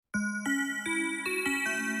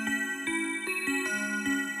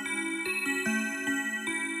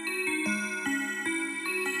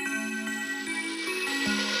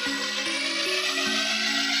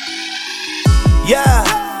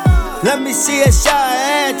Yeah, let me see a show of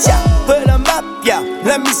hands, yeah. Put them up, yeah.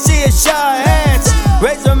 Let me see a show of hands.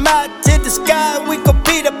 Raise them out to the sky, we gon'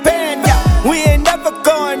 be the band, yeah. We ain't never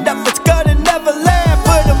going up, it's gonna never land.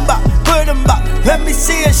 Put them up, put them up. Let me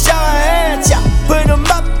see a show of hands, yeah. Put them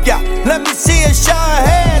up, yeah. Let me see a show of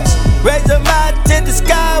hands. Raise them out to the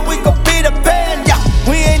sky, we gon' be the band, yeah.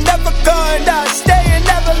 We ain't never going down, stay in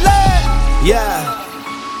Neverland. Yeah,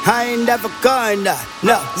 I ain't never going down.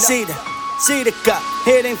 No, see the cup,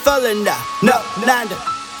 it ain't full enough. No, 9 to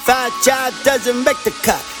 5 job doesn't make the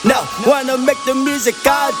cut. No, wanna make the music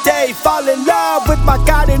all day. Fall in love with my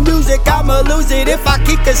God and music. I'ma lose it if I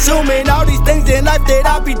keep consuming all these things in life that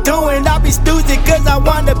I be doing. I be snoozing cause I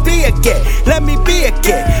wanna be a kid. Let me be a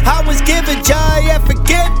kid. I was given joy and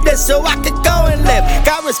forgiveness so I could go and live.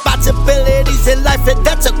 Got responsibilities in life and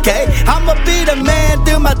that's okay. I'ma be the man,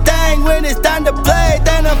 do my thing. When it's time to play,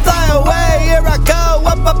 then I fly away. Here I go,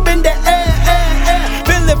 up in the air.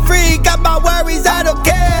 Feeling free, got my worries, I don't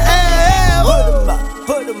care.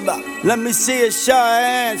 Put them up, let me see a show of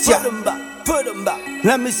hands, yeah. Put them up,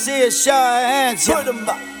 let me see a show of hands, yeah.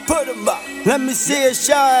 Put them up, let me see a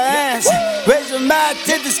show of hands. Raise them out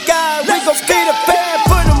to the sky, we gon' be the band.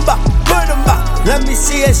 Put them up, let me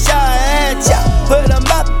see a show of hands, yeah. Put them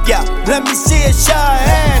up, yeah. Let me see a show of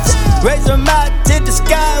hands. Raise them out to the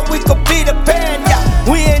sky, we gon' be the band,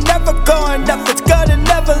 yeah. We ain't never going up, it's gonna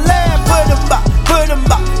never land. Put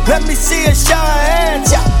them up, let me see a show of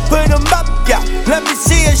hands, yeah. Put them up, yeah. Let me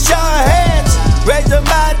see a show of hands. Raise them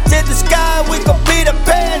out to the sky, we gon' be the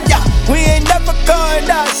band, yeah. We ain't never going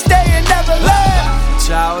down, stay in Neverland.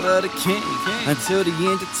 Child of the King until the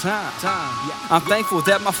end of time. I'm thankful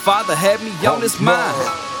that my Father had me on his mind.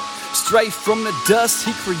 Straight from the dust,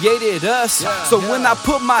 he created us. So when I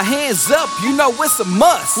put my hands up, you know it's a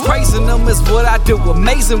must. Praising him is what I do,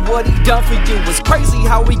 amazing what he done for you. It's crazy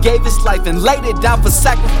how he gave his life and laid it down for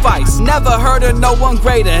sacrifice. Never heard of no one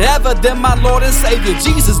greater ever than my Lord and Savior.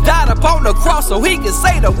 Jesus died upon the cross so he could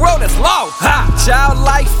save the world that's lost.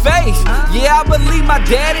 Childlike faith, yeah, I believe my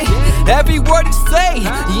daddy. Every word he say,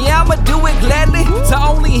 yeah, I'ma do it gladly. To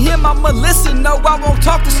only him I'ma listen, no, I won't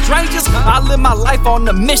talk to strangers. I live my life on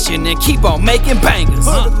a mission and keep on making bangers.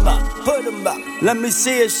 Put them up, let me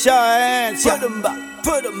see a show of hands, yeah.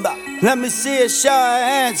 Put them up, let me see a show of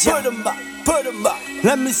hands, yeah. Put them up,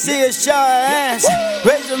 let me see a show of hands.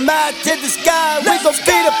 Raise them out to the sky, we gon'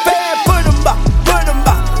 be the band. Put them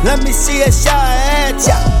up, let me see a show of hands,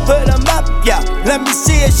 yeah. Put them up, yeah. Let me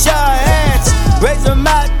see a show of hands. Raise them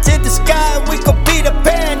out to the sky, we gon' be the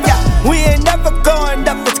band, yeah. We ain't never going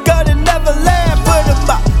up.